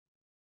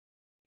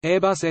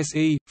Airbus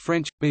SE,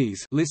 French,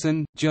 Bs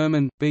listen,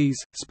 German, Bs,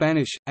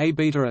 Spanish,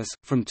 A-Betarus,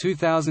 from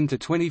 2000 to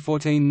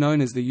 2014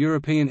 known as the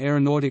European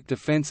Aeronautic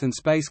Defence and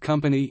Space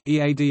Company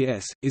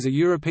EADS, is a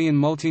European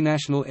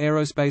multinational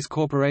aerospace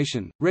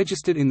corporation,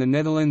 registered in the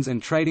Netherlands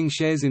and trading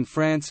shares in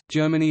France,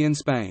 Germany and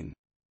Spain.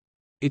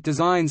 It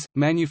designs,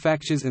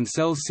 manufactures and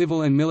sells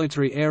civil and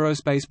military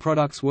aerospace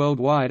products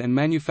worldwide and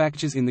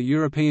manufactures in the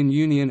European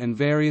Union and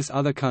various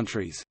other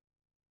countries.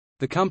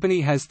 The company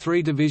has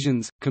three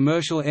divisions: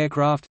 commercial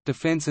aircraft,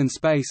 defense and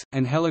space,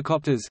 and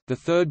helicopters, the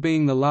third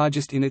being the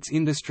largest in its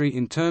industry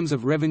in terms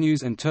of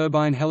revenues and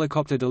turbine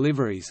helicopter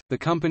deliveries. The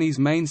company's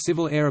main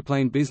civil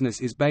aeroplane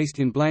business is based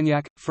in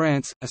Blagnac,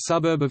 France, a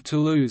suburb of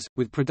Toulouse,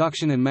 with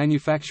production and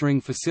manufacturing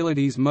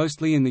facilities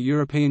mostly in the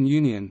European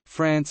Union,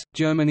 France,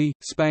 Germany,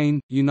 Spain,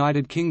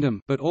 United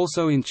Kingdom, but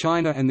also in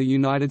China and the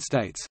United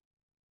States.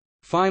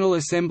 Final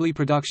assembly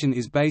production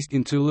is based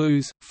in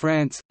Toulouse,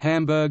 France,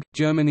 Hamburg,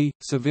 Germany,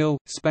 Seville,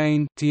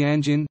 Spain,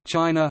 Tianjin,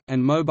 China,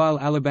 and Mobile,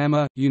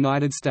 Alabama,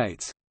 United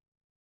States.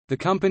 The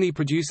company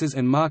produces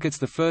and markets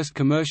the first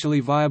commercially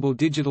viable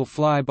digital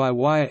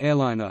fly-by-wire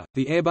airliner,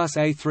 the Airbus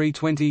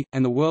A320,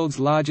 and the world's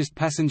largest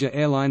passenger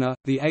airliner,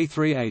 the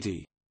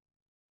A380.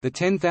 The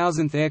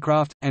 10,000th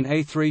aircraft, an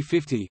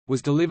A350,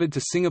 was delivered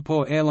to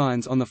Singapore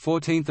Airlines on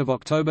 14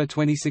 October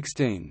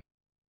 2016.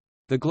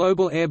 The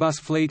global Airbus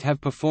fleet have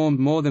performed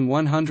more than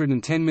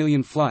 110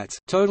 million flights,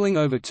 totaling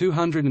over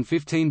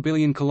 215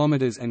 billion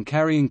kilometers and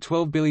carrying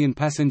 12 billion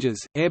passengers.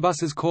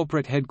 Airbus's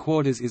corporate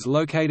headquarters is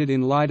located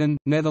in Leiden,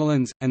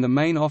 Netherlands, and the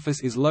main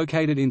office is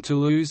located in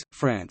Toulouse,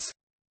 France.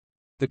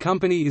 The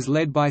company is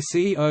led by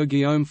CEO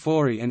Guillaume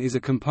Faury and is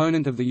a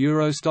component of the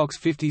Euro Stoxx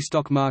 50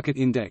 stock market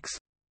index.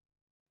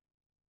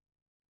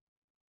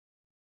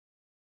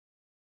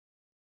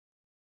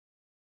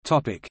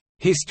 Topic: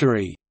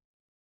 History.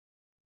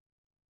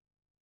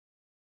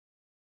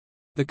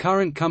 The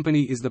current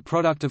company is the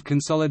product of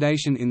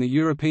consolidation in the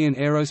European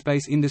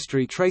aerospace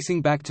industry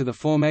tracing back to the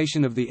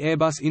formation of the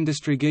Airbus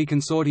Industrie G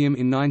consortium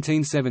in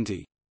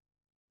 1970.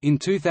 In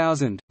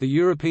 2000, the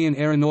European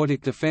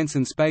Aeronautic Defence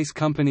and Space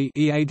Company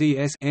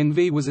 (EADS)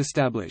 NV was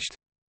established.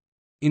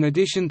 In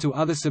addition to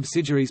other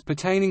subsidiaries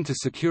pertaining to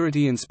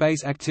security and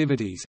space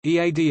activities,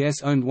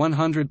 EADS owned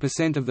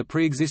 100% of the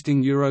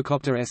pre-existing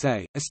Eurocopter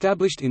SA,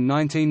 established in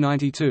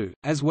 1992,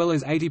 as well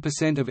as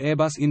 80% of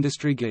Airbus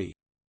Industrie G.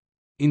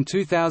 In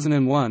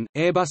 2001,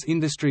 Airbus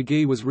Industrie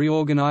G was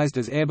reorganized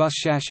as Airbus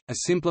SAS, a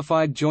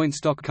simplified joint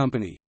stock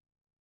company.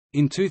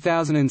 In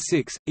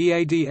 2006,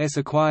 EADS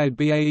acquired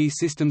BAE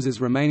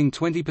Systems' remaining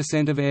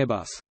 20% of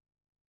Airbus.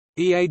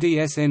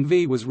 EADS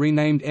NV was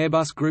renamed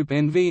Airbus Group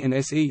NV and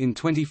SE in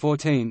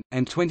 2014,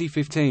 and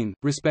 2015,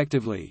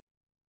 respectively.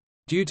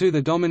 Due to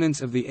the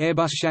dominance of the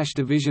Airbus SAS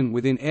division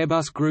within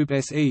Airbus Group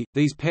SE,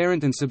 these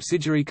parent and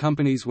subsidiary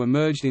companies were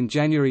merged in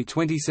January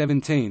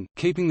 2017,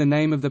 keeping the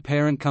name of the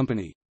parent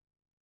company.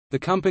 The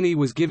company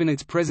was given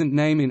its present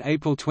name in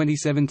April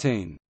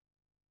 2017.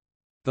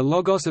 The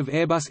logos of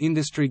Airbus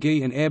Industrie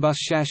G and Airbus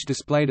SAS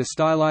displayed a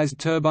stylized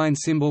turbine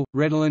symbol,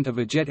 redolent of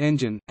a jet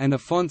engine, and a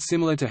font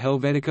similar to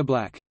Helvetica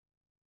Black.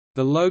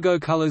 The logo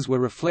colors were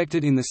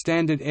reflected in the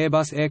standard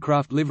Airbus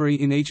aircraft livery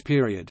in each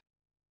period.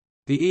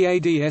 The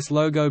EADS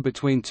logo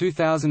between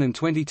 2000 and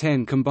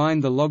 2010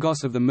 combined the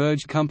logos of the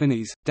merged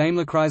companies,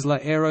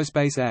 DaimlerChrysler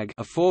Aerospace AG,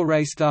 a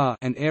four-ray star,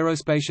 and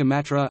Aerospatia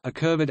Matra, a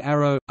curved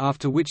arrow,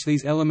 after which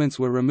these elements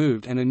were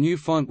removed and a new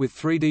font with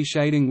 3D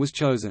shading was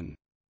chosen.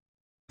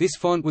 This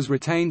font was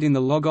retained in the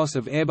logos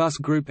of Airbus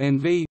Group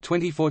NV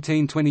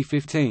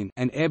 2014-2015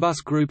 and Airbus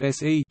Group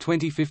SE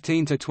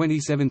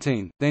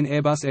 2015-2017, then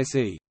Airbus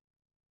SE.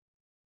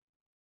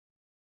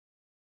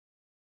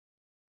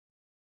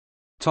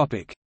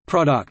 Topic: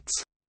 Products.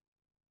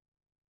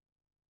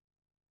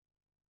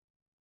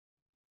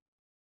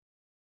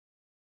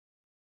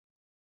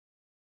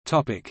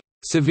 Topic: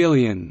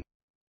 Civilian.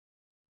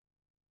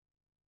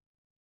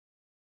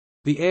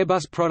 The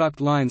Airbus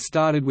product line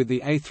started with the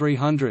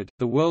A300,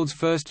 the world's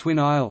first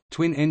twin-aisle,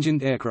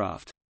 twin-engined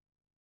aircraft.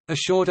 A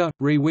shorter,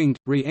 re-winged,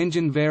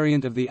 re-engined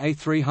variant of the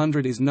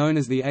A300 is known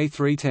as the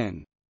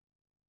A310.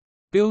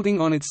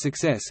 Building on its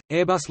success,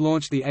 Airbus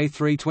launched the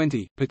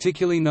A320,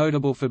 particularly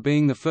notable for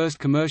being the first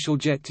commercial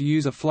jet to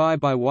use a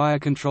fly-by-wire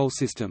control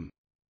system.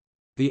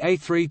 The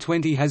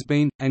A320 has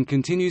been, and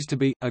continues to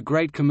be, a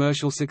great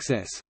commercial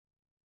success.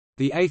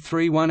 The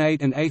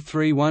A318 and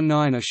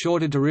A319 are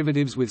shorter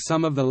derivatives, with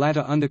some of the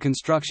latter under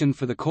construction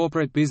for the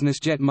corporate business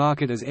jet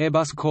market as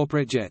Airbus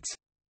Corporate Jets.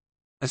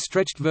 A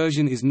stretched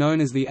version is known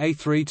as the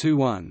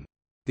A321.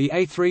 The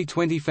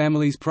A320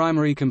 family's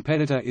primary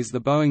competitor is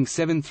the Boeing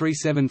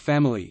 737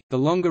 family. The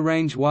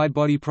longer-range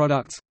wide-body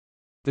products,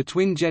 the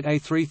twin-jet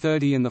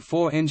A330 and the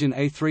four-engine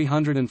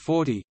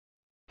A340,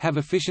 have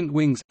efficient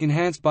wings,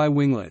 enhanced by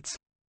winglets.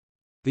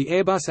 The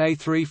Airbus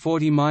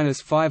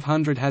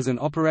A340-500 has an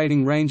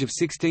operating range of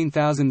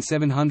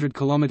 16,700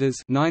 km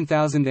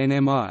 (9,000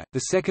 nmi), the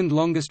second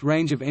longest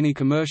range of any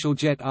commercial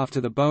jet after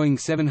the Boeing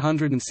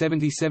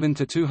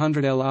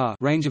 777-200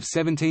 range of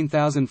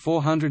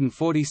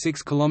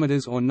 17,446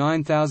 km or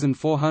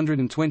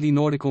 9,420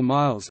 nautical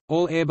miles.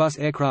 All Airbus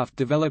aircraft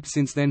developed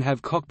since then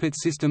have cockpit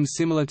systems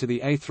similar to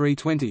the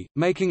A320,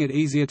 making it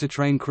easier to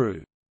train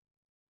crew.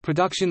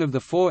 Production of the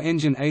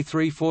four-engine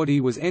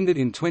A340 was ended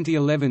in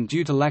 2011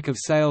 due to lack of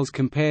sales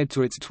compared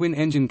to its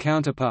twin-engine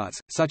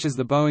counterparts, such as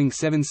the Boeing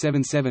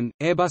 777.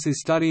 Airbus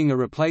is studying a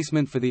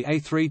replacement for the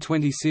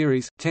A320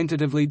 series,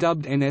 tentatively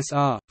dubbed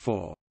NSR,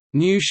 for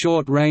new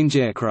short-range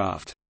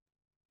aircraft.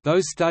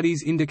 Those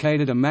studies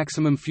indicated a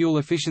maximum fuel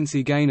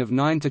efficiency gain of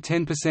 9 to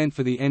 10%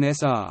 for the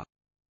NSR.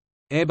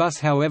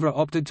 Airbus however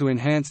opted to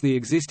enhance the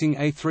existing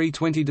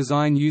A320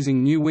 design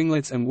using new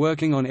winglets and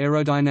working on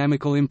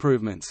aerodynamical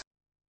improvements.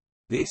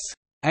 This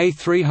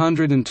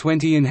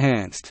A320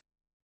 Enhanced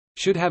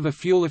should have a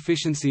fuel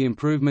efficiency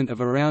improvement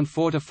of around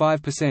 4 to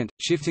 5%,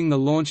 shifting the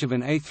launch of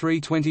an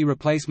A320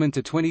 replacement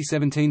to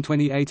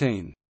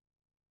 2017-2018.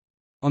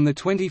 On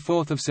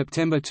 24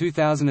 September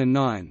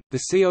 2009,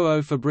 the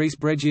COO Fabrice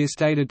Bregier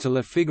stated to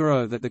Le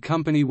Figaro that the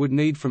company would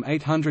need from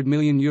 €800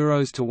 million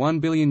to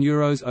 €1 billion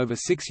over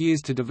 6 years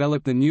to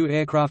develop the new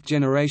aircraft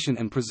generation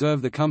and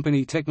preserve the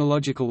company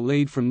technological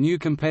lead from new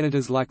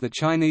competitors like the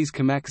Chinese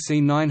Comac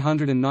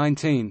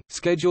C919,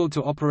 scheduled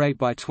to operate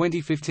by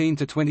 2015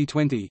 to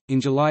 2020.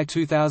 In July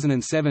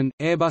 2007,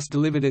 Airbus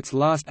delivered its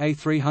last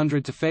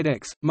A300 to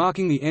FedEx,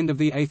 marking the end of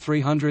the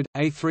A300,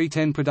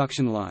 A310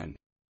 production line.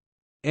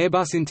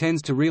 Airbus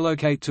intends to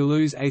relocate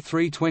Toulouse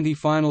A320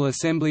 final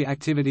assembly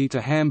activity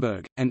to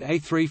Hamburg, and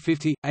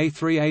A350,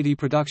 A380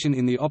 production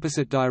in the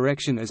opposite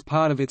direction as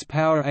part of its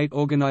Power 8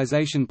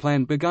 organization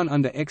plan begun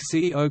under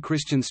ex-CEO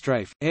Christian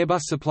Strafe.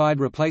 Airbus supplied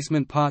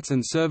replacement parts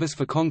and service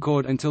for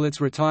Concorde until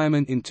its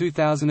retirement in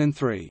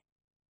 2003.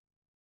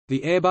 The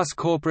Airbus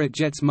corporate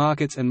jets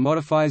markets and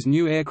modifies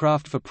new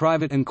aircraft for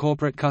private and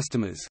corporate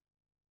customers.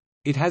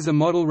 It has a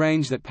model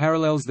range that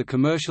parallels the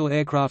commercial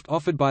aircraft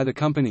offered by the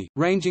company,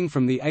 ranging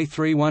from the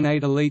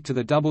A318 Elite to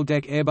the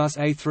double-deck Airbus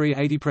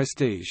A380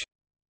 Prestige.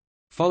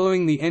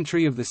 Following the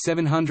entry of the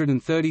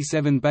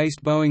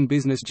 737-based Boeing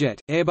business jet,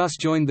 Airbus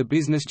joined the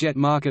business jet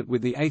market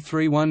with the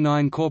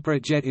A319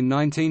 corporate jet in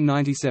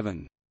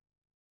 1997.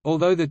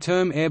 Although the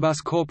term Airbus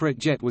corporate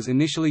jet was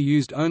initially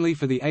used only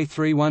for the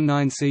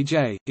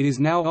A319CJ, it is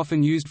now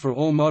often used for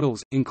all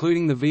models,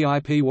 including the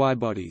VIP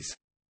widebodies.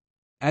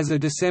 As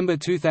of December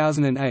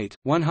 2008,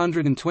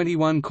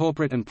 121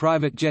 corporate and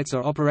private jets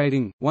are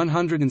operating,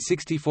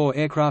 164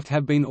 aircraft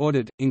have been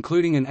ordered,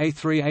 including an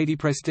A380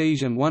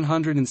 Prestige and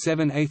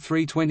 107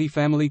 A320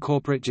 family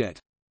corporate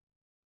jet.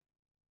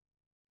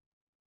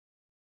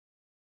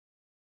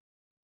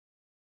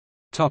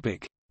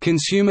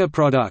 Consumer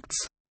products.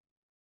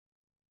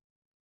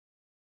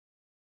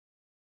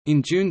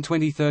 In June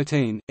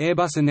 2013,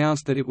 Airbus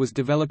announced that it was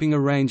developing a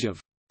range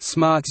of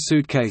smart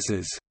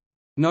suitcases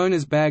known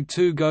as Bag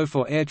 2 Go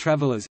for air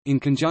travelers, in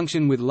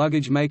conjunction with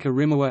luggage maker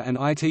Rimowa and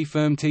IT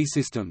firm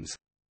T-Systems.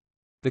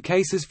 The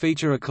cases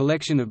feature a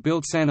collection of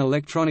built-in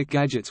electronic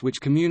gadgets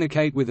which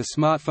communicate with a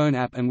smartphone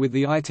app and with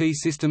the IT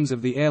systems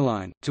of the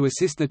airline, to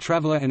assist the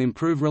traveler and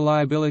improve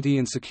reliability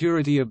and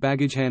security of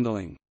baggage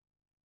handling.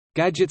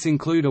 Gadgets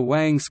include a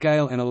weighing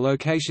scale and a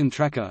location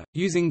tracker,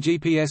 using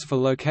GPS for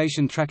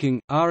location tracking,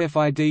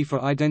 RFID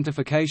for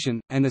identification,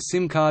 and a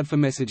SIM card for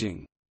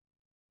messaging.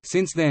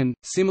 Since then,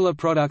 similar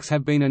products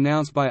have been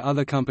announced by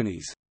other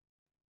companies.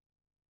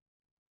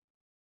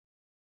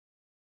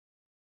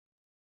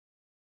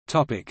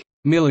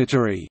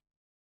 Military.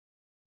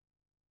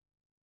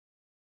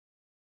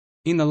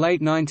 In the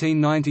late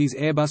 1990s,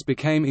 Airbus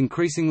became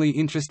increasingly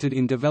interested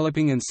in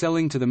developing and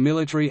selling to the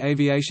military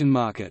aviation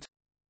market.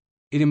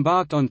 It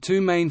embarked on two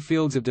main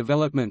fields of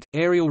development: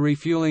 aerial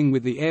refueling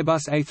with the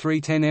Airbus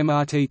A310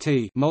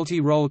 MRTT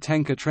multi-role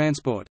tanker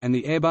transport and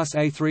the Airbus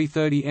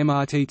A330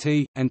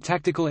 MRTT, and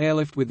tactical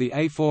airlift with the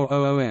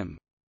A400M.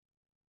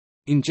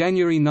 In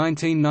January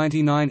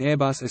 1999,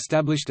 Airbus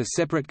established a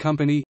separate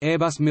company,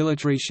 Airbus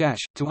Military SAS,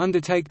 to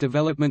undertake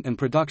development and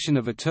production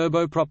of a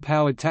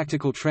turboprop-powered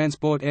tactical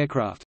transport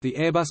aircraft, the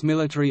Airbus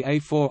Military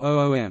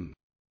A400M.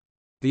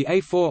 The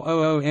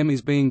A400M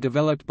is being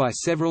developed by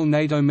several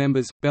NATO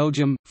members,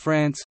 Belgium,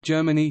 France,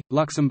 Germany,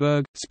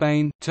 Luxembourg,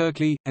 Spain,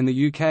 Turkey, and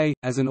the UK,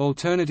 as an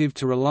alternative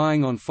to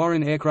relying on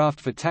foreign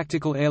aircraft for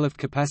tactical airlift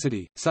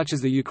capacity, such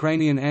as the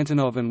Ukrainian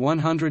Antonov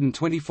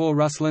An-124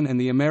 Ruslan and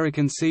the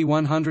American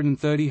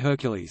C-130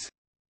 Hercules.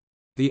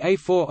 The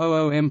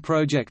A400M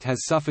project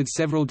has suffered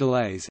several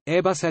delays.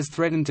 Airbus has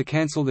threatened to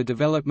cancel the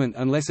development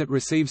unless it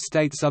receives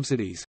state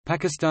subsidies.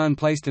 Pakistan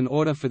placed an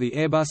order for the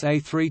Airbus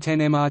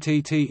A310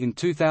 MRTT in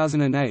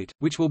 2008,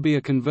 which will be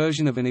a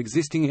conversion of an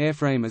existing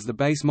airframe as the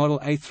base model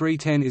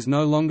A310 is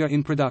no longer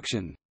in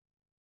production.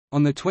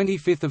 On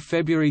 25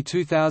 February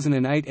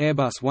 2008,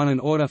 Airbus won an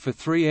order for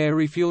 3 air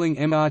refueling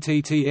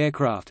MRTT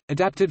aircraft,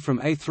 adapted from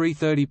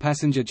A330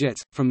 passenger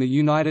jets, from the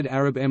United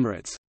Arab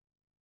Emirates.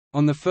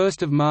 On 1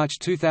 March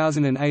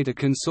 2008, a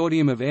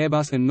consortium of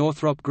Airbus and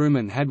Northrop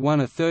Grumman had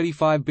won a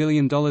 $35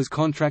 billion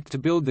contract to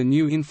build the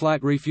new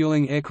in-flight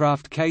refueling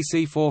aircraft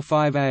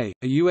KC-45A,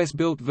 a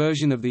US-built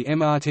version of the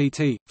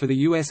MRTT, for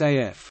the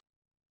USAF.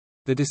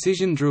 The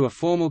decision drew a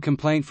formal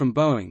complaint from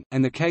Boeing,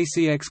 and the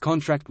KCX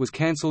contract was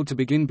cancelled to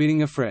begin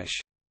bidding afresh.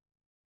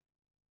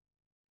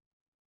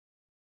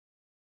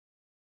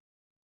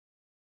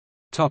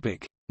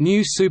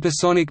 New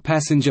supersonic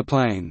passenger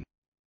plane.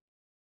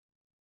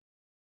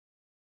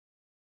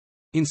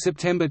 In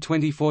September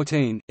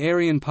 2014,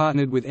 Ariane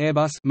partnered with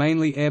Airbus,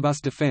 mainly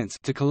Airbus Defence,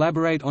 to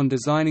collaborate on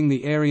designing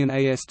the Ariane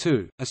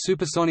AS2, a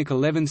supersonic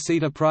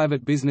 11-seater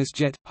private business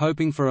jet,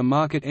 hoping for a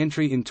market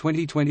entry in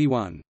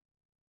 2021.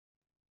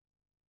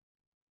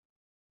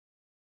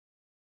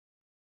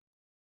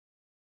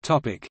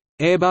 Topic: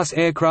 Airbus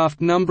aircraft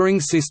numbering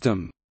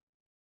system.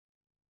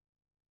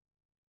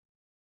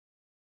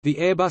 The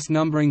Airbus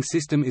numbering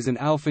system is an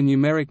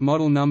alphanumeric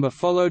model number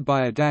followed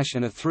by a dash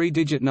and a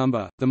three-digit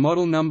number. The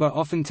model number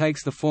often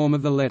takes the form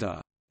of the letter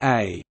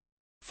A,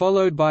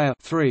 followed by a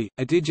 3,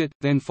 a digit,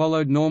 then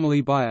followed normally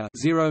by a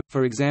 0,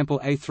 for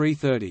example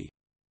A330.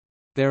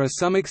 There are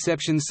some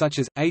exceptions such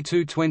as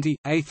A220,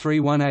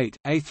 A318,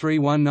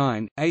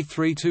 A319,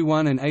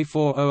 A321 and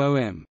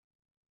A400M.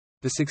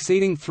 The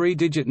succeeding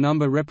three-digit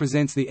number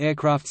represents the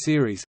aircraft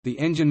series, the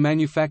engine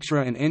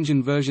manufacturer and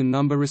engine version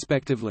number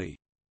respectively.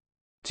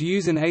 To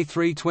use an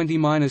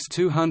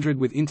A320-200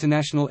 with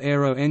International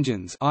Aero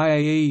Engines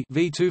 (IAE)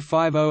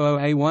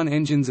 V2500A1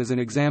 engines as an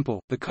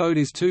example, the code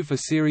is 2 for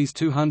Series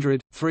 200,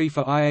 3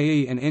 for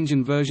IAE and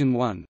engine version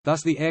 1,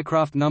 thus the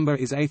aircraft number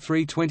is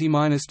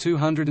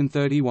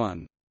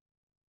A320-231.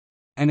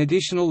 An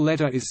additional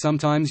letter is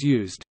sometimes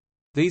used.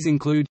 These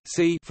include,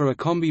 C for a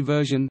combi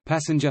version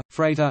passenger,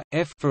 freighter,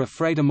 F for a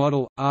freighter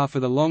model, R for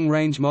the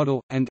long-range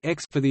model, and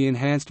X for the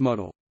enhanced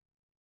model.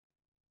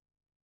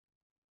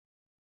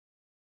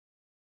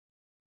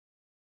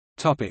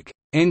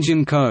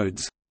 Engine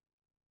codes.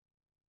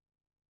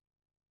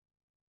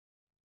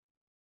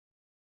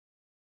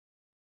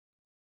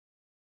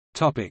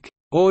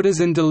 Orders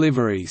and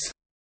deliveries.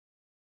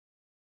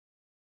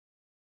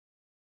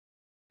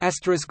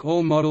 *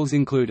 All models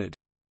included.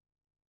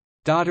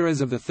 Data as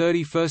of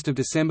 31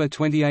 December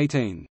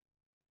 2018.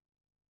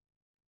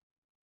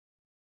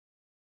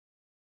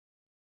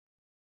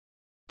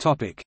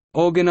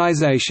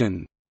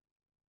 Organization.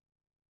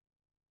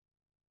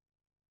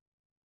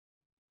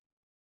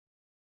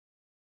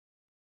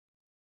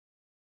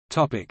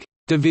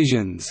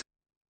 Divisions.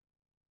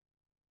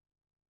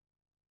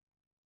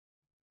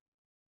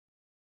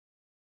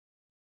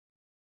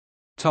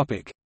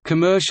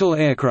 Commercial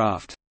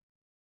aircraft.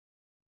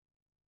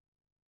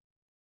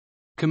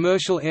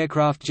 Commercial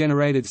aircraft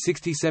generated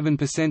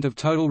 67% of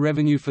total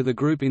revenue for the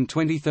group in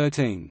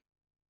 2013.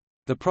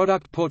 The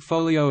product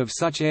portfolio of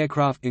such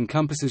aircraft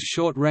encompasses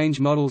short-range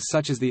models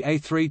such as the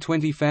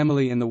A320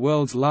 family and the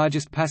world's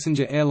largest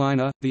passenger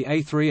airliner, the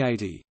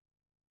A380.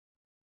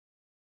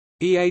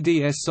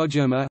 EADS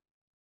Sogermer,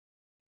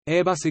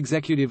 Airbus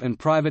Executive and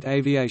Private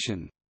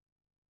Aviation.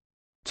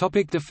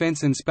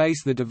 Defence and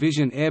Space. The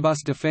division Airbus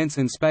Defence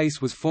and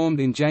Space was formed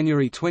in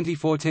January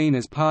 2014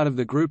 as part of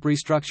the group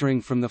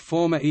restructuring from the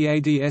former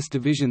EADS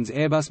divisions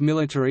Airbus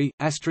Military,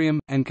 Astrium,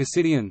 and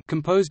Cassidian,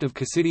 composed of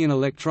Cassidian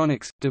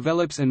Electronics,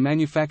 develops and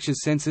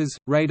manufactures sensors,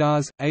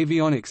 radars,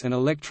 avionics and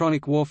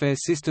electronic warfare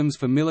systems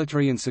for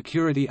military and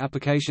security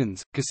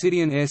applications.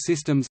 Cassidian Air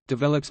Systems,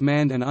 develops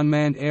manned and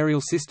unmanned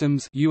aerial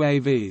systems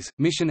UAVs,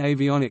 mission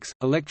avionics,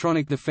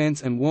 electronic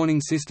defence and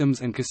warning systems,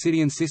 and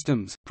Cassidian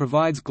Systems,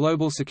 provides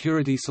global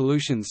security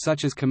solutions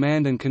such as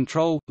command and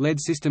control,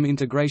 lead system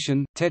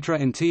integration, TETRA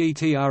and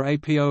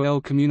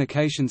TETRAPOL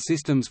communication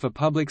systems for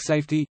public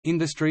safety,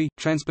 industry,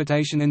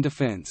 transportation and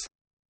defense.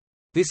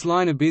 This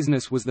line of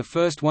business was the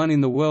first one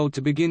in the world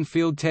to begin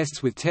field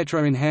tests with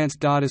TETRA Enhanced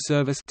Data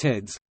Service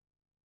 (TEDS).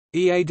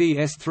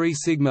 EADS 3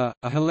 Sigma,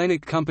 a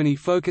Hellenic company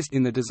focused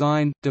in the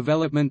design,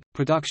 development,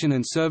 production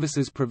and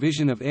services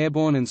provision of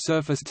airborne and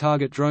surface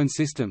target drone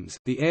systems.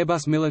 The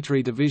Airbus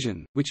Military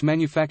Division, which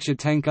manufactured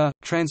tanker,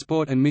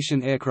 transport and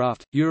mission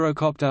aircraft.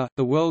 Eurocopter,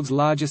 the world's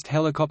largest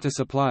helicopter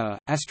supplier.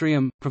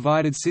 Astrium,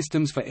 provided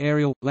systems for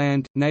aerial,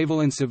 land,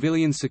 naval and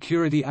civilian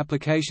security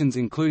applications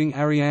including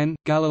Ariane,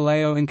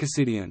 Galileo and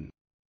Cassidian.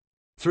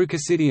 Through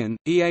Cassidian,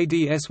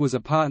 EADS was a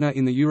partner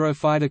in the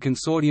Eurofighter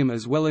consortium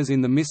as well as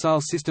in the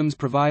missile systems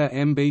provider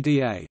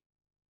MBDA.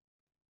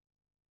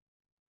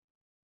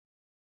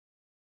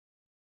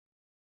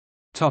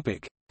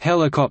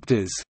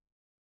 Helicopters.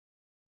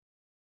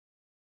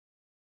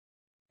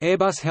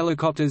 Airbus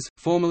Helicopters,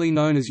 formerly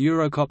known as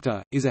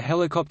Eurocopter, is a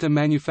helicopter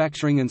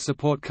manufacturing and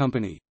support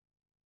company.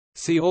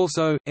 See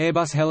also,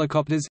 Airbus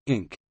Helicopters,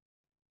 Inc.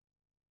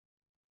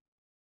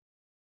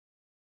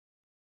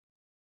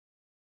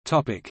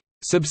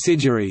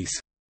 Subsidiaries.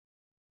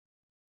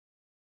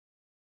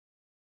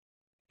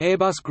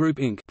 Airbus Group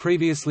Inc.,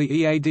 previously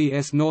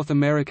EADS North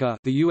America,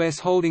 the U.S.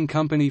 holding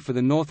company for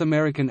the North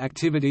American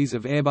activities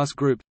of Airbus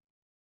Group.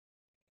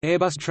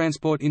 Airbus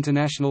Transport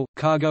International –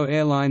 cargo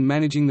airline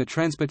managing the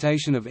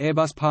transportation of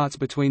Airbus parts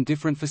between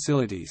different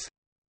facilities.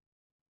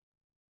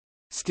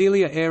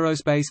 Stelia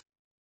Aerospace,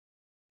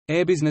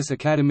 Airbusiness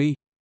Academy,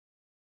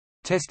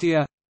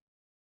 Testia,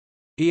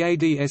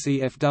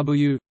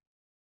 EADSEFW,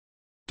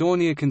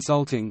 Dornier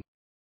Consulting,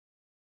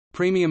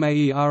 Premium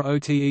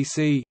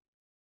AEROTEC,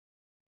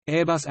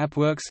 Airbus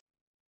AppWorks,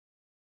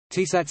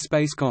 TSAT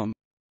Spacecom,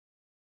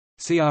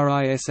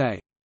 CRISA,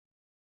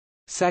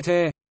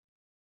 Satair,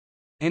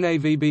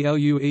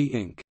 NAVBLUE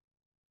Inc.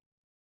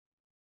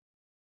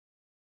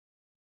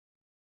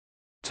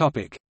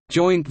 Topic: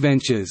 Joint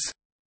ventures.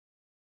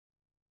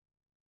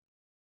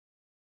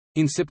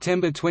 In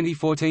September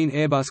 2014,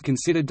 Airbus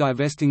considered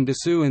divesting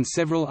Dassault and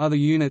several other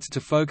units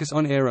to focus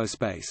on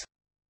aerospace.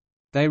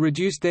 They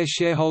reduced their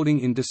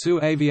shareholding in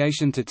Dassault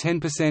Aviation to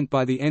 10%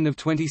 by the end of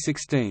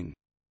 2016.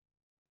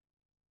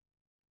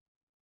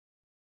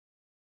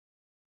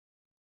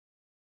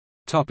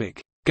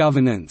 Topic: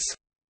 Governance.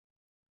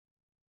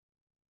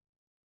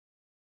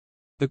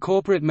 The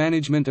corporate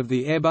management of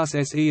the Airbus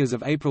SE as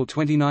of April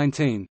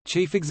 2019,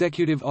 Chief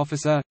Executive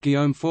Officer,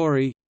 Guillaume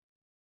Faury.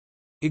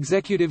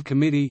 Executive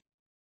Committee.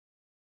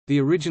 The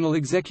original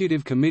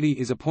Executive Committee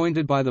is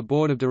appointed by the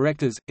Board of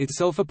Directors,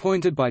 itself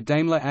appointed by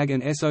Daimler AG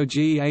and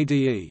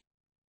SOGEADE.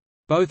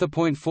 Both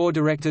appoint 4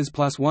 directors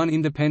plus 1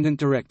 independent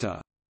director.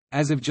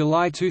 As of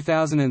July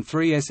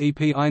 2003,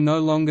 SEPI no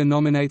longer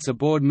nominates a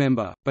board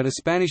member, but a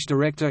Spanish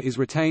director is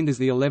retained as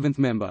the 11th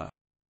member.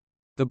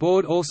 The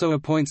board also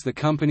appoints the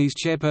company's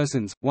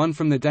chairpersons, one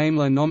from the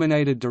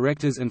Daimler-nominated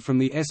directors and from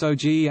the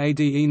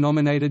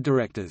SOGEADE-nominated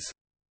directors.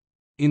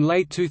 In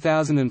late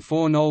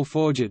 2004, Noel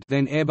Forget,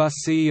 then Airbus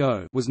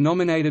CEO, was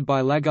nominated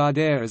by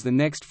Lagardère as the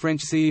next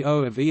French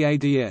CEO of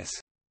EADS.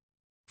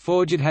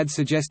 Forget had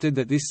suggested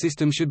that this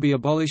system should be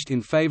abolished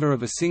in favor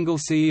of a single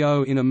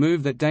CEO in a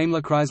move that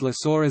Daimler-Chrysler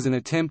saw as an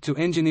attempt to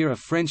engineer a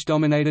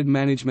French-dominated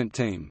management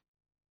team.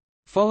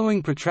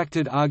 Following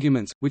protracted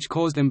arguments, which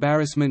caused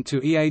embarrassment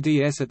to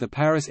EADS at the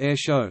Paris Air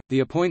Show, the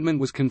appointment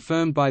was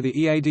confirmed by the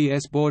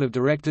EADS Board of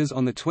Directors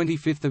on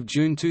 25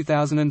 June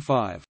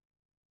 2005.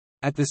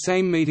 At the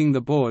same meeting,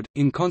 the board,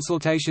 in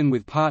consultation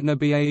with partner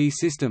BAE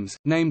Systems,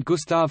 named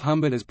Gustave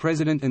Humbert as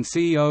President and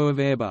CEO of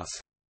Airbus.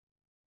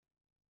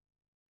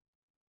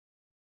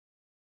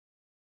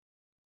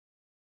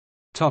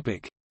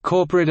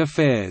 Corporate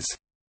affairs.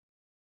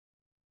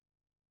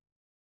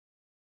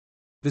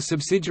 The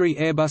subsidiary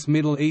Airbus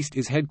Middle East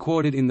is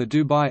headquartered in the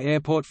Dubai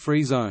Airport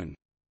Free Zone.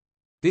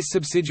 This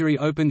subsidiary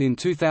opened in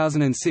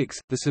 2006,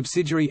 the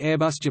subsidiary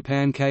Airbus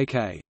Japan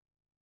KK.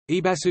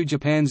 Ibasu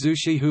Japan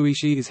Zushi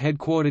Huishi is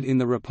headquartered in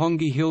the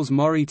Roppongi Hills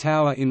Mori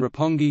Tower in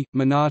Roppongi,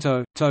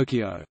 Minato,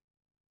 Tokyo.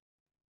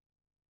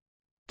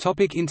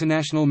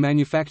 International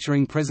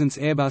manufacturing presence.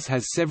 Airbus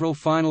has several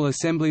final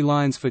assembly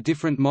lines for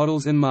different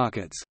models and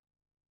markets.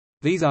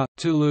 These are,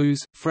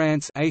 Toulouse,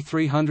 France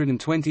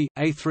A320,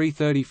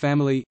 A330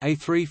 family,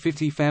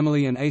 A350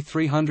 family and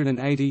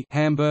A380,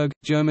 Hamburg,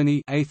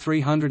 Germany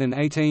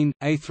A318,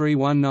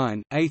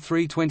 A319,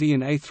 A320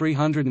 and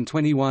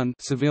A321,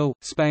 Seville,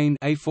 Spain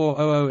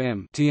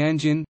A400M,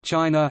 Tianjin,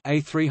 China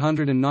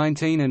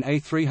A319 and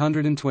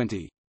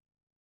A320.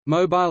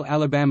 Mobile,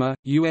 Alabama,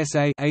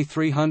 USA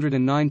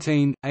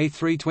A319,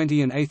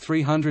 A320 and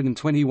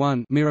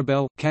A321,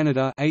 Mirabel,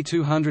 Canada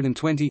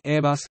A220.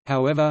 Airbus,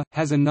 however,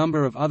 has a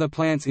number of other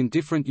plants in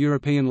different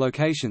European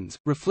locations,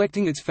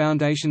 reflecting its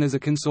foundation as a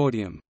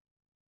consortium.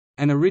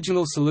 An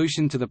original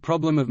solution to the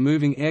problem of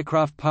moving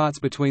aircraft parts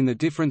between the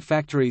different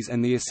factories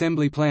and the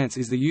assembly plants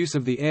is the use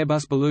of the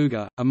Airbus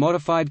Beluga, a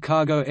modified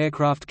cargo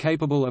aircraft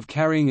capable of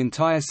carrying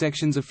entire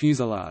sections of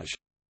fuselage.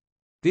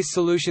 This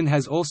solution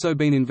has also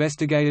been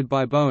investigated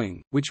by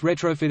Boeing, which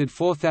retrofitted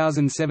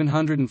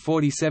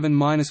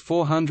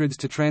 4,747-400s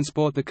to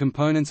transport the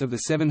components of the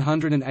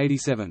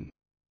 787.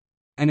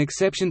 An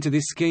exception to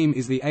this scheme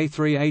is the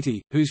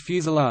A380, whose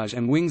fuselage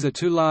and wings are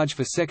too large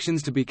for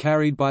sections to be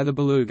carried by the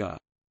Beluga.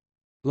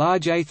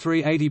 Large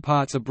A380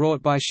 parts are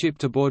brought by ship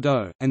to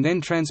Bordeaux, and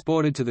then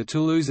transported to the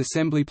Toulouse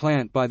assembly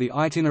plant by the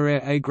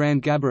Itinéraire A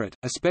Grand Gabarit,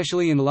 a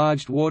specially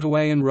enlarged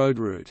waterway and road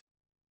route.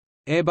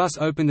 Airbus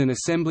opened an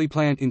assembly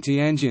plant in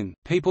Tianjin,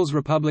 People's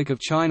Republic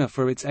of China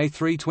for its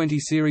A320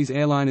 series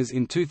airliners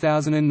in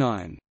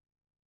 2009.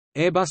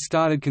 Airbus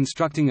started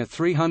constructing a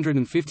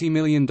 $350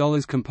 million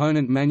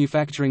component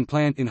manufacturing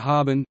plant in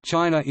Harbin,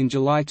 China in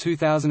July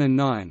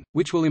 2009,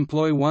 which will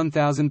employ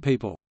 1,000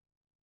 people.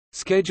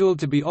 Scheduled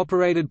to be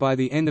operated by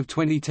the end of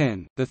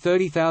 2010, the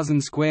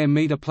 30,000 square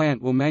meter plant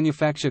will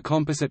manufacture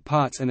composite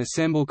parts and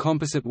assemble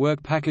composite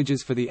work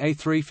packages for the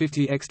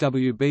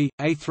A350XWB,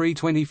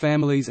 A320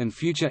 families and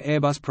future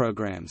Airbus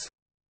programs.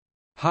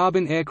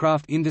 Harbin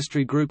Aircraft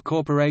Industry Group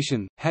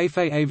Corporation,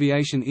 Hefei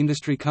Aviation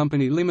Industry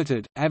Company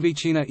Limited,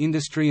 Avichina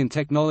Industry and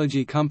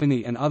Technology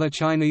Company and other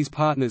Chinese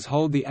partners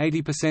hold the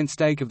 80%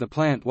 stake of the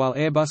plant while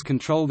Airbus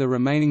control the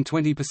remaining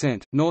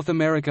 20%. North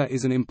America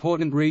is an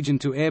important region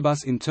to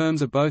Airbus in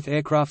terms of both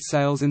aircraft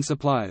sales and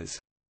suppliers.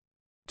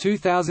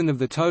 2,000 of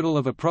the total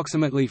of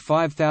approximately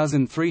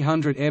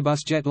 5,300 Airbus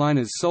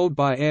jetliners sold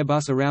by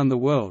Airbus around the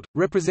world,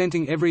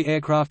 representing every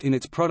aircraft in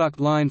its product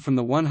line from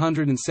the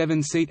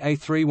 107-seat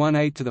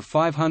A318 to the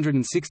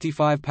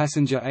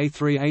 565-passenger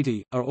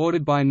A380, are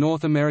ordered by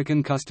North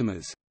American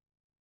customers.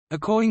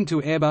 According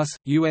to Airbus,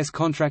 U.S.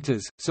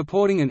 contractors,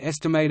 supporting an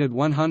estimated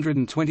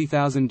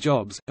 120,000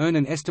 jobs, earn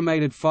an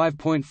estimated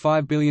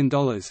 $5.5 billion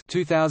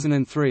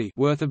 2003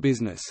 worth of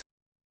business.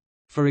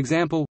 For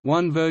example,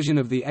 one version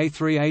of the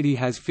A380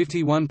 has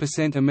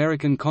 51%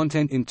 American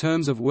content in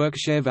terms of work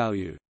share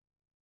value.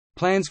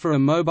 Plans for a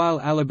mobile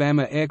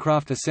Alabama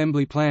aircraft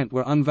assembly plant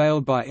were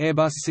unveiled by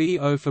Airbus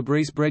CEO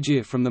Fabrice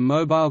Bregier from the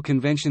Mobile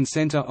Convention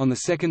Center on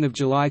 2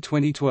 July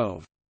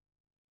 2012.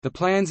 The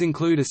plans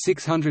include a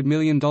 $600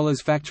 million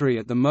factory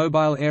at the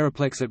Mobile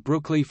Aeroplex at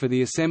Brooklyn for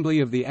the assembly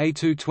of the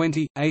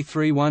A220,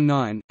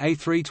 A319,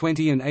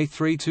 A320 and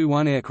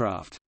A321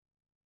 aircraft.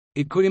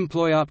 It could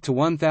employ up to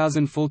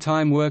 1,000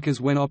 full-time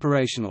workers when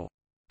operational.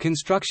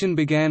 Construction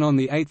began on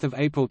 8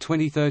 April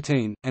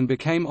 2013, and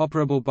became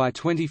operable by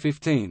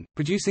 2015,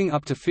 producing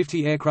up to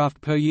 50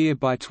 aircraft per year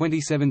by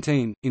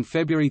 2017. In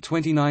February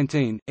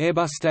 2019,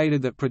 Airbus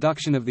stated that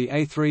production of the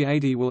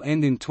A380 will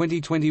end in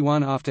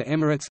 2021 after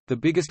Emirates, the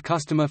biggest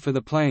customer for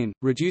the plane,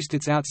 reduced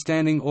its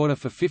outstanding order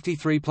for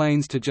 53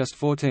 planes to just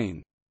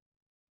 14.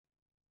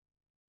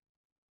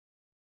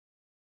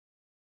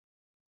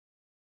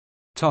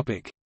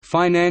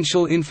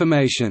 Financial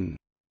information.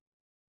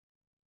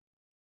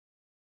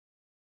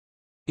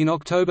 In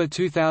October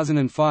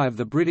 2005,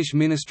 the British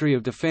Ministry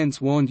of Defence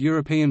warned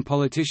European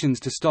politicians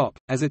to stop,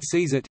 as it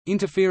sees it,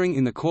 interfering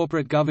in the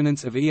corporate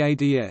governance of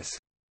EADS.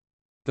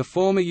 The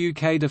former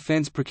UK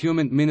Defence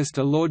Procurement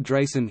Minister Lord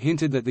Drayson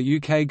hinted that the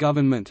UK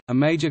government, a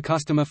major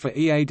customer for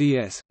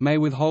EADS, may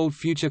withhold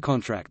future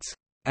contracts.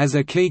 As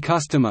a key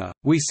customer,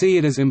 we see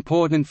it as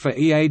important for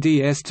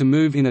EADS to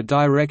move in a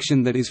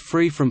direction that is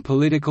free from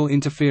political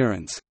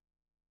interference.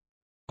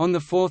 On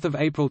 4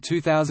 April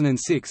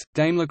 2006,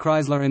 Daimler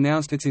Chrysler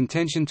announced its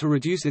intention to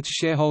reduce its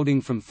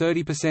shareholding from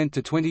 30%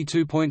 to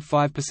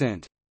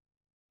 22.5%.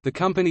 The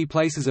company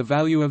places a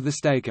value of the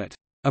stake at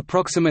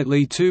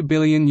approximately €2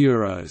 billion.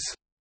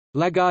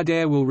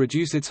 Lagardère will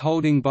reduce its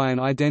holding by an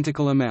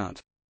identical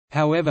amount.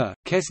 However,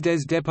 Caisse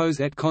des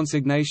Dépôts et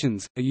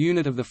Consignations, a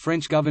unit of the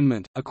French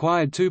government,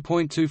 acquired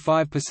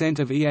 2.25%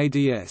 of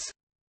EADS.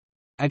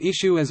 At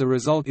issue as a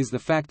result is the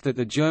fact that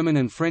the German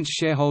and French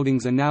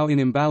shareholdings are now in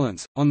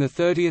imbalance. On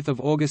 30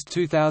 August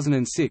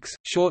 2006,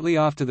 shortly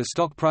after the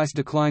stock price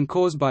decline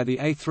caused by the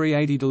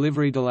A380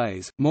 delivery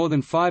delays, more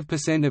than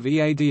 5% of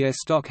EADS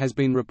stock has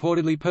been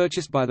reportedly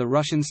purchased by the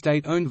Russian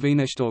state-owned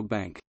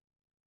Bank.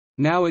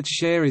 Now its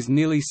share is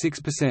nearly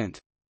 6%.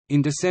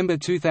 In December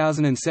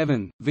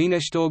 2007,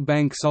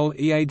 Bank sold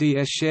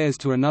EADS shares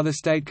to another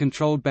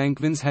state-controlled bank,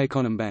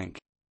 Bank.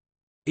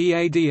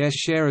 EADS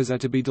shares are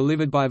to be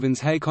delivered by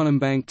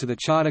Bank to the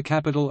charter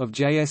capital of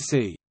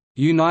JSC,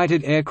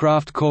 United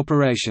Aircraft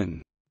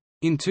Corporation.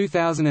 In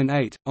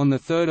 2008, on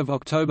 3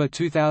 October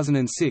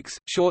 2006,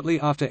 shortly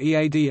after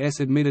EADS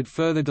admitted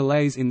further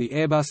delays in the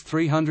Airbus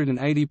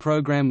 380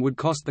 program would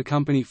cost the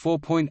company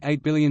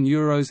 €4.8 billion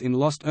in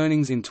lost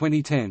earnings in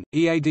 2010,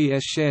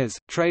 EADS shares,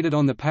 traded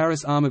on the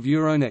Paris arm of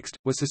Euronext,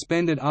 were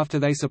suspended after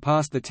they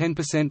surpassed the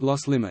 10%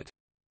 loss limit.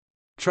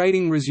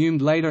 Trading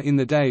resumed later in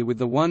the day with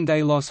the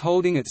one-day loss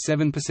holding at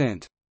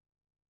 7%.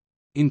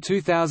 In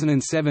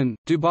 2007,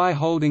 Dubai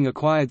Holding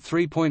acquired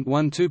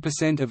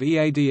 3.12% of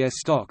EADS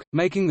stock,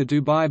 making the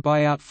Dubai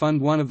Buyout Fund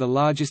one of the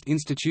largest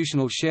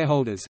institutional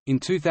shareholders. In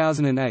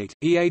 2008,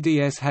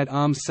 EADS had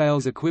arms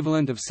sales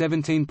equivalent of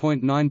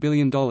 $17.9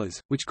 billion,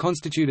 which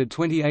constituted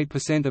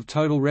 28% of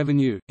total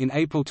revenue. In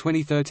April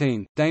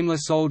 2013, Daimler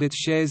sold its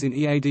shares in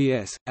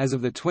EADS. As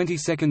of the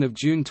 22nd of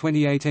June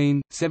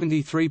 2018,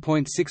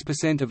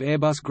 73.6% of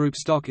Airbus Group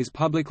stock is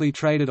publicly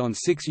traded on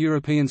 6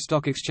 European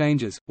stock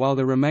exchanges, while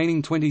the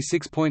remaining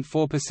 26.4%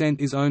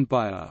 is owned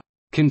by a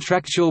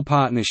contractual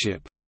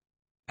partnership.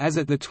 As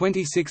at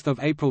 26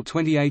 April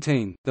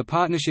 2018, the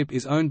partnership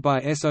is owned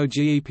by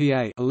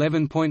SOGEPA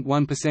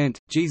 11.1%,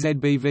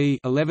 GZBV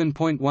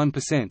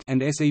 11.1%,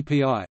 and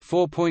SEPI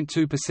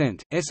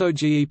 4.2%.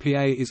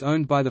 SOGEPA is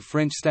owned by the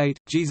French state,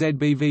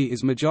 GZBV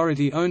is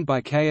majority owned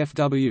by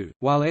KfW,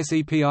 while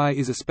SEPI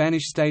is a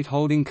Spanish state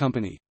holding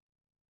company.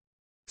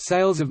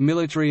 Sales of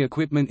military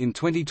equipment in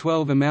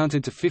 2012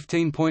 amounted to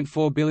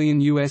 $15.4 billion.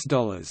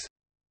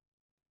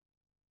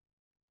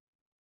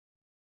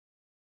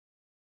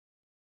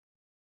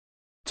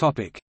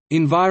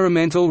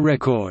 Environmental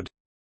record.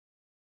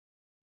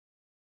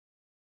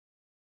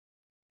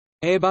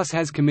 Airbus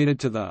has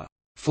committed to the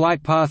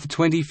Flightpath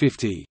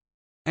 2050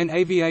 An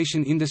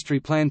aviation industry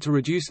plan to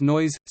reduce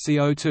noise,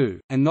 CO2,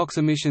 and NOx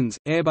emissions.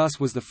 Airbus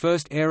was the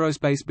first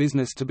aerospace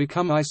business to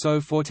become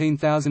ISO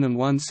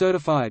 14001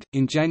 certified,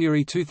 in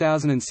January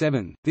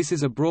 2007. This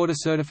is a broader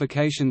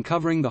certification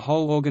covering the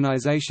whole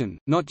organization,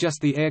 not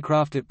just the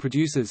aircraft it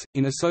produces.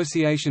 In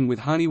association with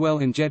Honeywell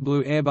and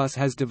JetBlue, Airbus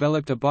has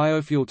developed a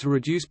biofuel to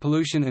reduce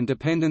pollution and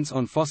dependence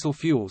on fossil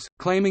fuels,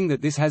 claiming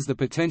that this has the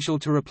potential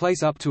to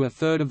replace up to a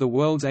third of the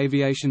world's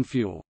aviation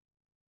fuel.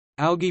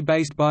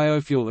 Algae-based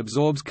biofuel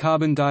absorbs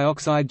carbon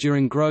dioxide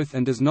during growth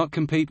and does not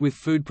compete with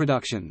food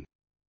production.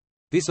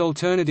 This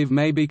alternative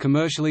may be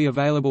commercially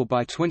available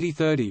by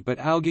 2030, but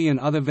algae and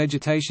other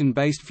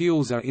vegetation-based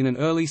fuels are in an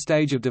early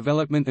stage of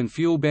development, and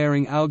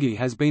fuel-bearing algae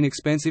has been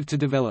expensive to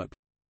develop.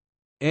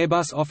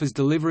 Airbus offers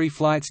delivery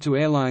flights to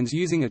airlines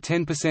using a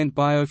 10%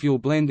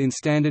 biofuel blend in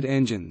standard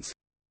engines.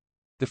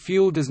 The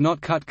fuel does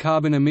not cut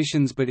carbon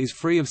emissions but is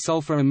free of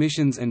sulfur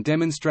emissions, and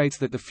demonstrates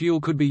that the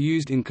fuel could be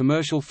used in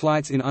commercial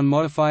flights in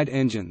unmodified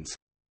engines.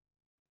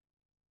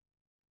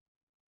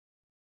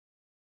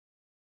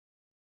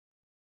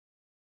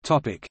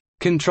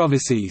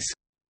 Controversies.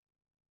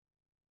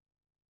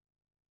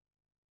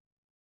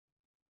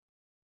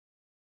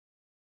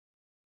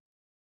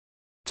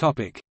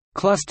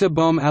 Cluster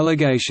bomb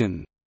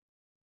allegation.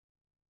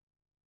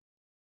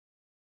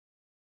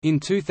 In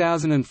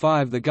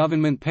 2005, the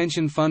Government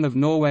Pension Fund of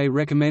Norway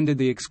recommended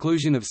the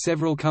exclusion of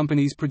several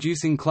companies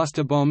producing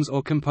cluster bombs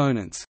or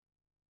components.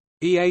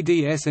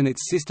 EADS and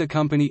its sister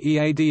company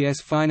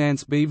EADS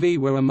Finance BV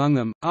were among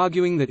them,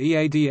 arguing that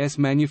EADS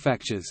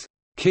manufactures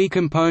key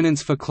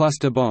components for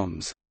cluster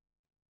bombs.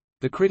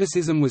 The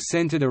criticism was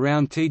centered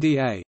around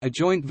TDA, a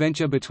joint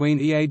venture between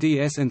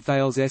EADS and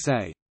Thales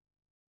SA.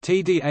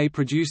 TDA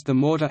produced the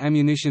mortar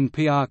ammunition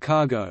PR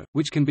Cargo,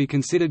 which can be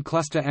considered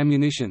cluster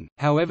ammunition,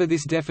 however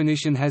this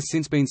definition has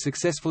since been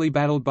successfully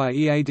battled by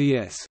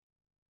EADS.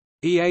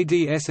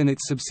 EADS and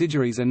its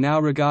subsidiaries are now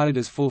regarded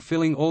as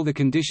fulfilling all the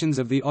conditions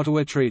of the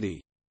Ottawa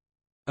Treaty.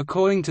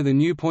 According to the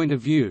new point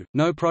of view,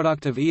 no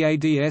product of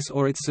EADS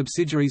or its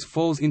subsidiaries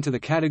falls into the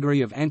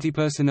category of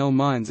anti-personnel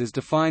mines as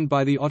defined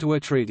by the Ottawa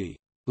Treaty.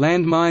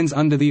 Landmines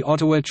under the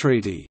Ottawa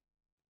Treaty.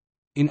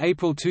 In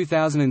April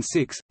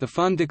 2006, the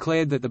fund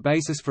declared that the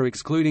basis for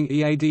excluding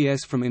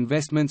EADS from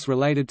investments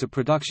related to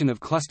production of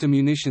cluster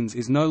munitions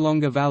is no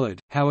longer valid,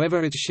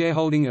 however its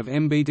shareholding of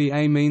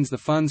MBDA means the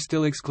fund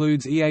still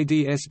excludes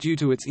EADS due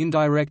to its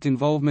indirect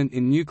involvement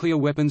in nuclear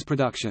weapons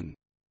production.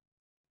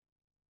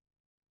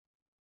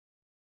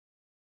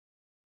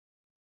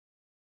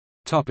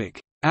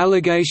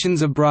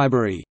 Allegations of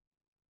bribery.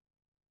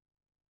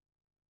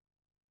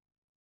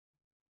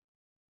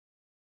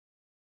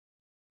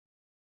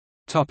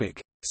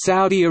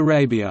 Saudi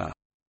Arabia.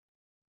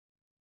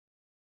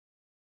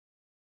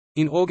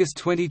 In August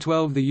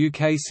 2012, the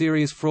UK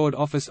Serious Fraud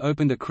Office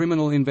opened a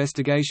criminal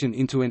investigation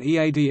into an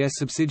EADS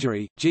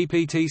subsidiary,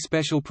 GPT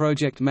Special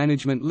Project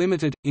Management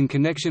Limited, in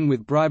connection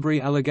with bribery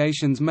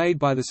allegations made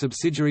by the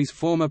subsidiary's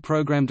former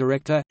program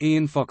director,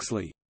 Ian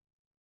Foxley.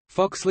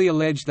 Foxley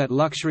alleged that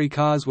luxury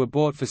cars were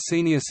bought for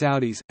senior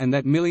Saudis, and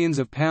that millions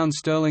of pounds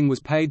sterling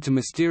was paid to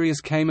mysterious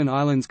Cayman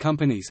Islands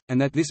companies,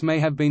 and that this may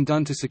have been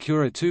done to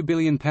secure a £2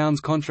 billion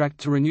contract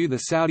to renew the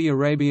Saudi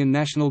Arabian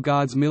National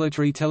Guard's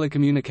military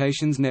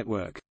telecommunications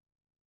network.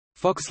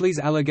 Foxley's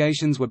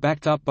allegations were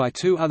backed up by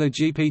two other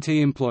GPT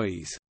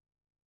employees.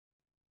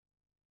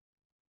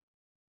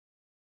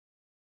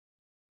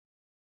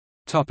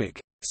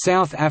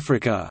 South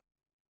Africa.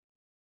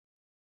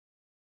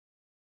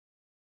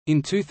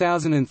 In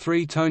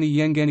 2003, Tony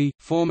Yengeni,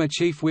 former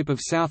chief whip of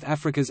South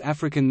Africa's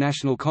African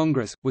National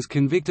Congress, was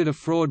convicted of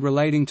fraud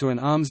relating to an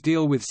arms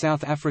deal with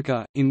South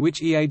Africa, in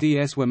which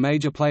EADS were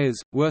major players,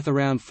 worth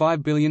around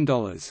 $5 billion.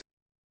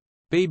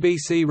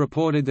 BBC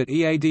reported that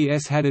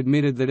EADS had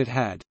admitted that it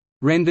had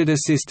rendered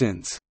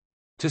assistance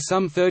to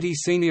some 30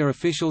 senior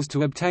officials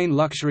to obtain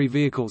luxury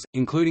vehicles,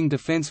 including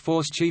Defence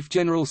Force Chief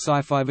General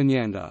Sipho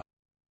Nyanda.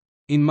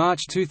 In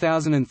March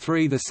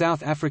 2003, the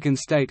South African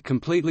state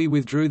completely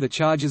withdrew the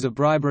charges of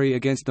bribery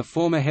against the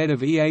former head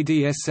of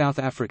EADS South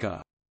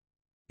Africa.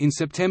 In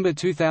September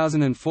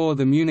 2004,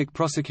 the Munich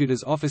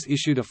prosecutor's office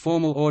issued a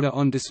formal order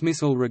on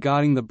dismissal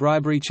regarding the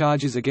bribery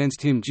charges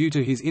against him due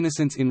to his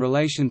innocence in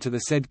relation to the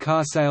said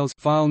car sales,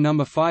 file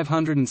number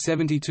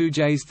 572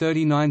 Js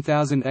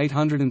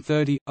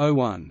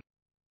 39830/01.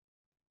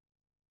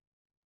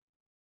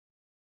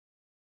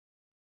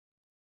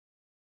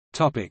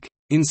 Topic: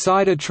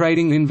 Insider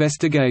trading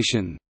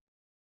investigation.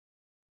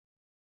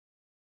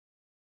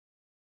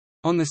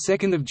 On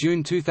 2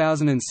 June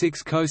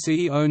 2006,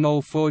 co-CEO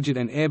Noel Forget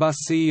and Airbus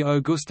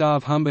CEO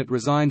Gustav Humbert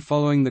resigned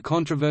following the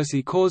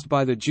controversy caused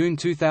by the June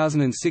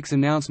 2006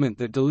 announcement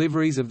that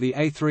deliveries of the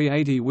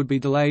A380 would be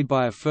delayed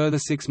by a further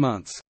 6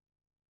 months.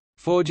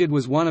 Forget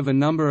was one of a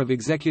number of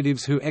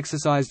executives who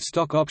exercised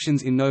stock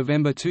options in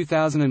November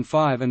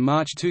 2005 and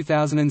March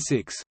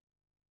 2006.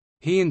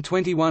 He and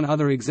 21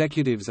 other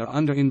executives are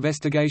under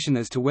investigation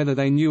as to whether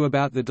they knew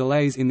about the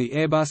delays in the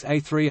Airbus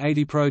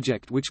A380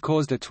 project, which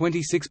caused a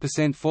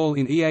 26% fall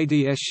in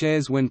EADS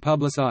shares when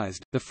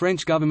publicized. The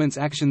French government's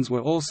actions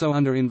were also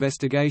under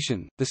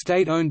investigation. The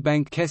state-owned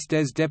bank Caisse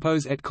des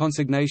Dépôts et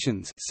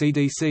Consignations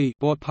 (CDC)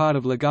 bought part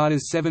of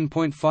Lagarde's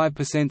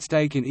 7.5%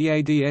 stake in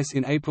EADS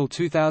in April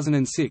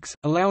 2006,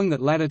 allowing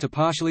that latter to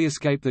partially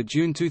escape the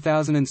June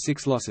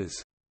 2006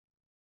 losses.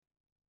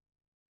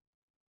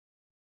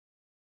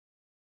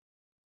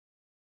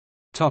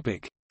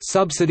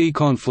 Subsidy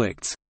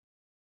conflicts.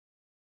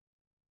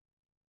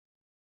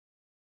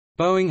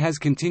 Boeing has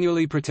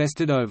continually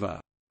protested over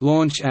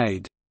 «launch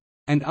aid»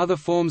 and other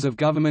forms of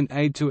government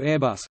aid to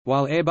Airbus,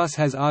 while Airbus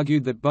has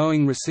argued that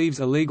Boeing receives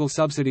illegal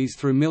subsidies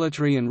through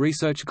military and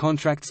research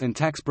contracts and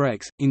tax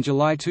breaks. In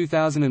July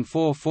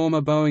 2004,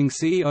 former Boeing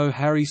CEO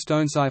Harry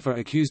Stonecipher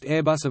accused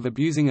Airbus of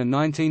abusing a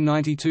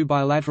 1992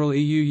 bilateral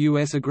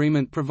EU-US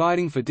agreement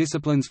providing for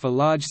disciplines for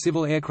large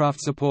civil aircraft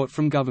support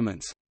from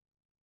governments.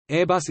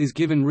 Airbus is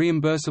given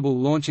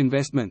reimbursable launch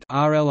investment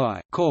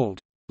 (RLI), called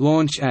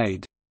launch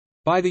aid,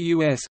 by the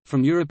US,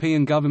 from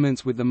European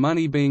governments, with the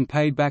money being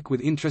paid back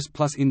with interest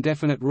plus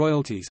indefinite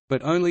royalties,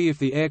 but only if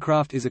the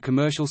aircraft is a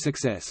commercial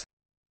success.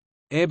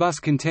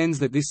 Airbus contends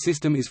that this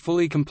system is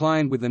fully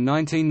compliant with the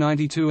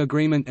 1992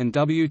 agreement and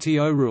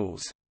WTO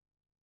rules.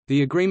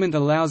 The agreement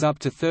allows up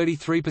to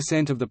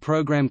 33% of the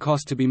program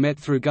cost to be met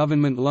through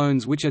government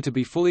loans, which are to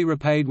be fully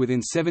repaid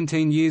within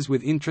 17 years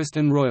with interest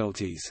and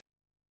royalties.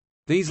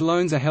 These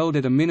loans are held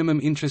at a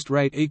minimum interest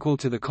rate equal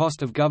to the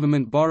cost of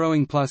government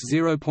borrowing plus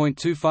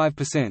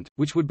 0.25%,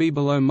 which would be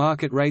below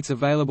market rates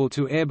available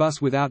to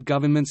Airbus without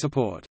government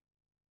support.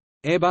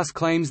 Airbus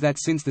claims that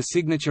since the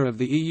signature of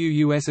the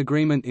EU-US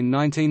agreement in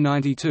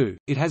 1992,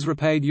 it has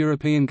repaid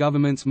European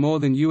governments more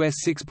than US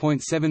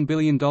 $6.7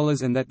 billion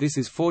and that this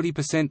is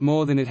 40%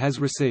 more than it has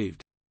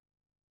received.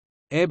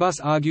 Airbus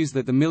argues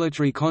that the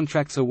military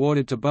contracts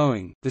awarded to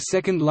Boeing, the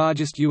second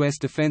largest U.S.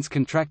 defense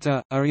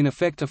contractor, are in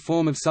effect a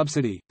form of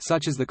subsidy,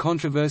 such as the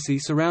controversy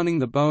surrounding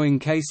the Boeing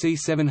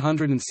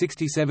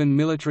KC-767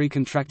 military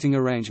contracting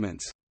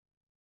arrangements.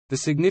 The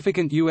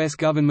significant U.S.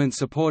 government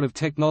support of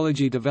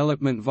technology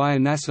development via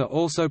NASA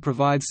also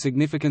provides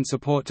significant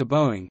support to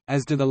Boeing,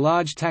 as do the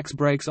large tax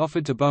breaks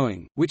offered to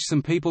Boeing, which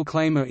some people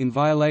claim are in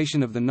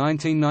violation of the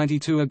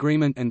 1992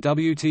 agreement and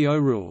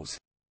WTO rules.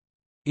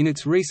 In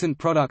its recent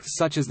products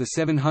such as the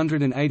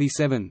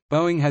 787,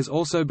 Boeing has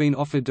also been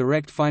offered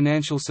direct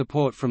financial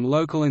support from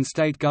local and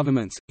state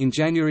governments. In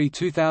January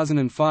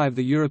 2005,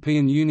 the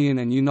European Union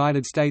and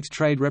United States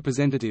trade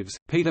representatives,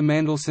 Peter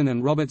Mandelson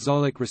and Robert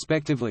Zoellick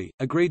respectively,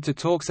 agreed to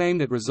talks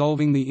aimed at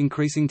resolving the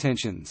increasing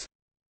tensions.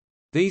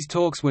 These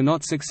talks were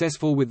not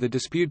successful, with the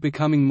dispute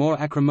becoming more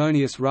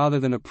acrimonious rather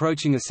than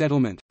approaching a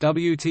settlement.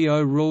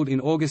 WTO ruled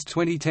in August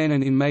 2010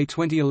 and in May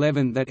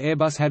 2011 that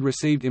Airbus had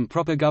received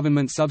improper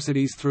government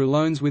subsidies through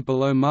loans with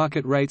below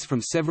market rates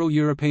from several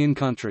European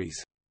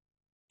countries.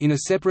 In a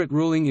separate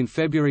ruling in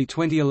February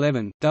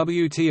 2011,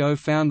 WTO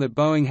found that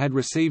Boeing had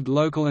received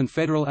local and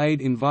federal aid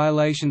in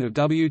violation of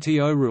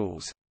WTO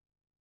rules.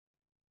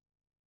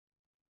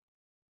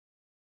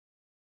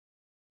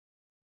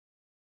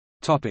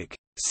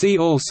 See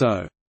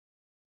also: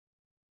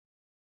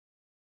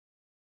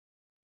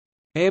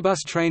 Airbus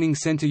Training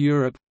Centre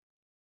Europe,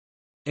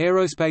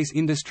 Aerospace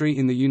industry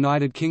in the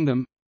United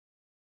Kingdom,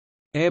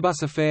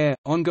 Airbus affair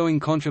 – ongoing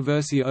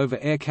controversy over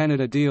Air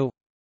Canada deal,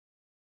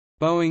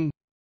 Boeing,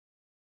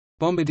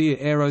 Bombardier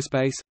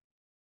Aerospace,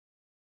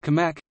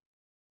 COMAC,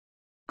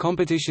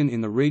 competition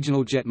in the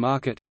regional jet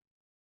market,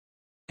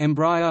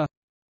 Embraer,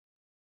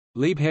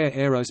 Liebherr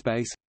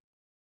Aerospace.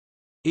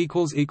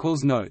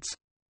 Notes